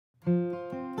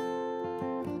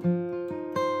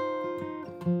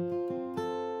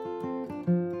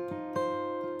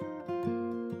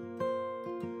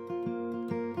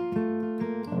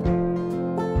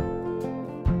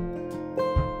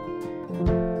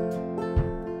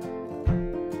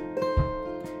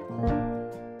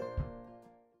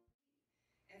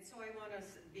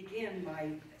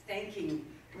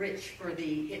Ritch for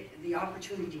the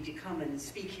opportunity to come and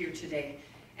speak here today.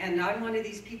 And I'm one of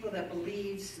these people that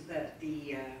believes that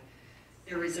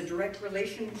there is a direct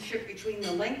relationship between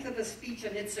the length of a speech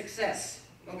and its success.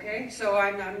 Okay, so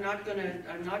I'm not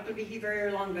gonna be here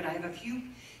very long, but I have a few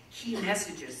key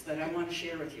messages that I want to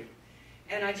share with you.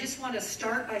 And I just want to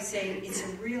start by saying it's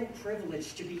a real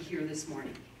privilege to be here this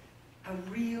morning, a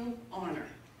real honor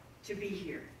to be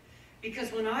here,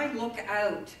 because when I look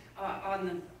out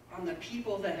on the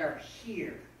people that are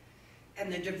here,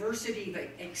 and the diversity of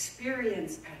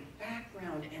experience and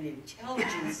background and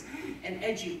intelligence and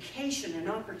education and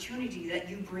opportunity that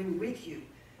you bring with you.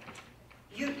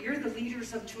 You're the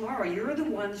leaders of tomorrow. You're the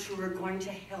ones who are going to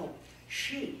help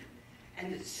shape.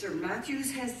 And Sir Mathieu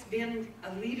has been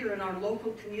a leader in our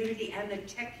local community and the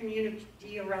tech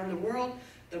community around the world.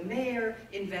 The mayor,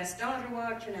 Invest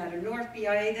Ottawa, Canada North,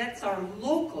 BIA, that's our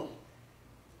local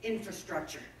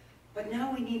infrastructure. But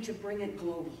now we need to bring it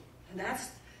global. And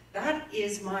that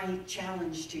is my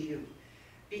challenge to you.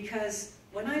 Because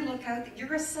when I look out,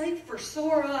 you're a sight for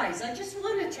sore eyes. I just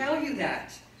want to tell you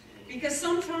that. Because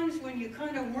sometimes when you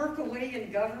kind of work away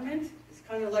in government, it's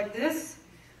kind of like this.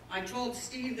 I told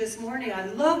Steve this morning, I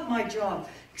love my job,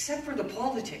 except for the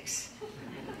politics.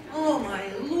 Oh my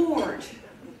Lord.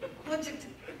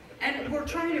 And we're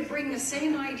trying to bring the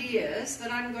same ideas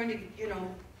that I'm going to,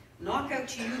 knock out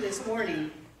to you this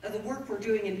morning of the work we're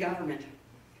doing in government.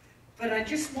 But I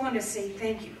just want to say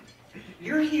thank you.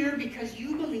 You're here because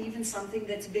you believe in something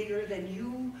that's bigger than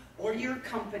you or your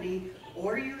company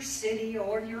or your city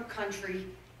or your country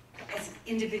as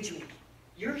individual.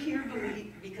 You're here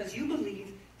because you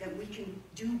believe that we can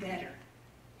do better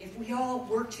if we all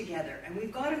work together. And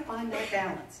we've got to find that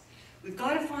balance. We've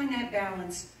got to find that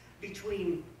balance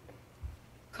between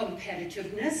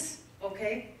competitiveness,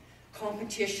 okay,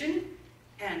 competition,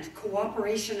 and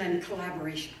cooperation and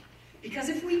collaboration. Because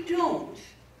if we don't,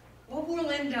 what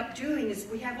we'll end up doing is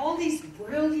we have all these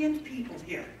brilliant people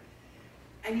here,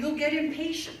 and you'll get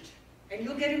impatient. And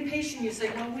you'll get impatient, you say,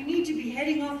 well, we need to be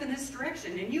heading off in this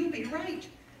direction, and you'll be right.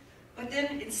 But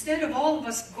then instead of all of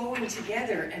us going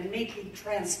together and making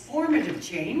transformative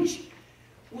change,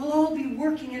 we'll all be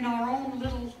working in our own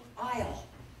little aisle,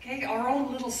 okay, our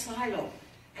own little silo.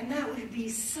 And that would be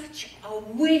such a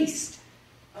waste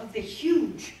of the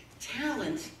huge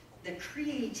talent, the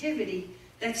creativity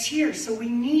that's here. So we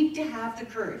need to have the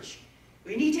courage.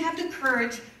 We need to have the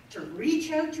courage to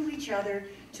reach out to each other,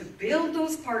 to build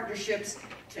those partnerships,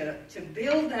 to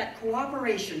build that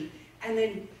cooperation, and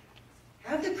then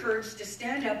have the courage to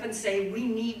stand up and say, we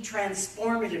need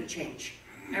transformative change.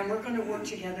 And we're going to work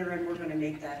together and we're going to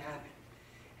make that happen.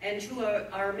 And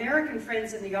to our American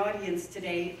friends in the audience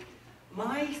today,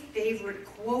 my favorite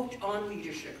quote on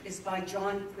leadership is by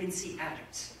John Quincy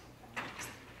Adams.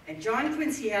 And John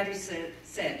Quincy Adams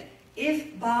said,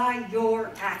 if by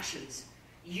your actions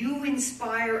you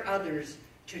inspire others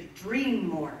to dream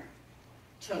more,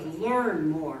 to learn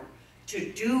more,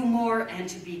 to do more, and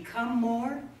to become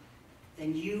more,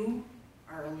 then you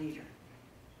are a leader.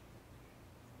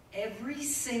 Every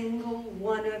single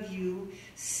one of you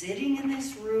sitting in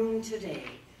this room today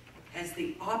has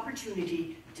the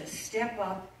opportunity to step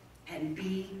up and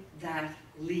be that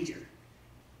leader.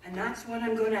 And that's what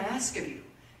I'm going to ask of you,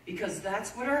 because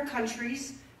that's what our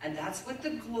countries, and that's what the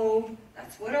globe,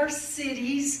 that's what our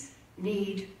cities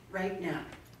need right now.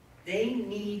 They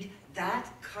need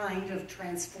that kind of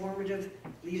transformative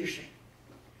leadership.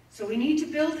 So we need to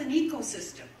build an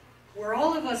ecosystem where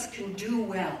all of us can do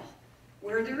well,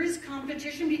 where there is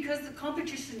competition, because the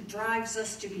competition drives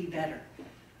us to be better.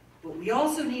 But we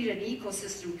also need an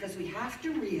ecosystem because we have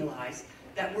to realize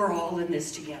that we're all in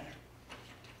this together.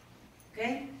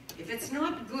 Okay? If it's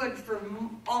not good for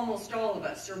almost all of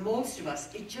us, or most of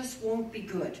us, it just won't be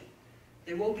good.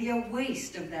 There will be a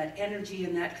waste of that energy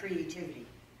and that creativity.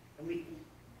 And we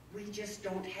just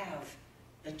don't have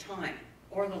the time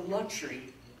or the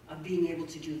luxury of being able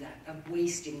to do that, of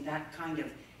wasting that kind of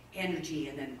energy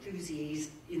and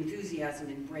enthusiasm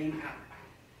and brain power.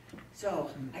 So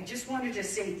I just wanted to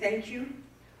say thank you.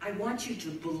 I want you to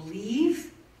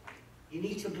believe. You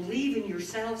need to believe in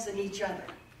yourselves and each other.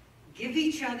 Give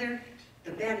each other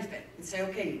the benefit and say,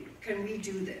 okay, can we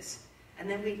do this? And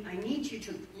then I need you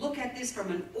to look at this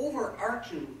from an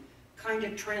overarching kind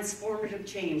of transformative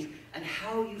change and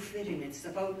how you fit in. It's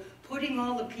about putting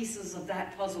all the pieces of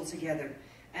that puzzle together.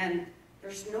 And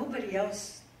there's nobody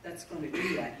else that's going to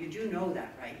do that. You do know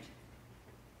that, right?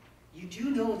 You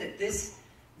do know that this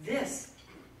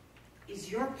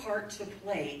is your part to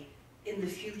play in the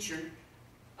future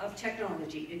of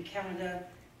technology in Canada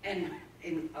and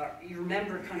in your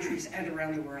member countries and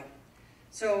around the world.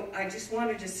 So I just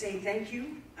wanted to say thank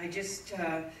you.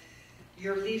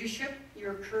 Your leadership,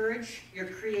 your courage, your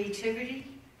creativity,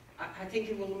 I think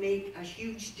it will make a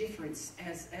huge difference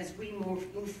as we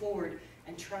move forward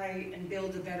and try and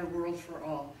build a better world for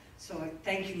all. So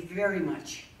thank you very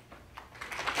much.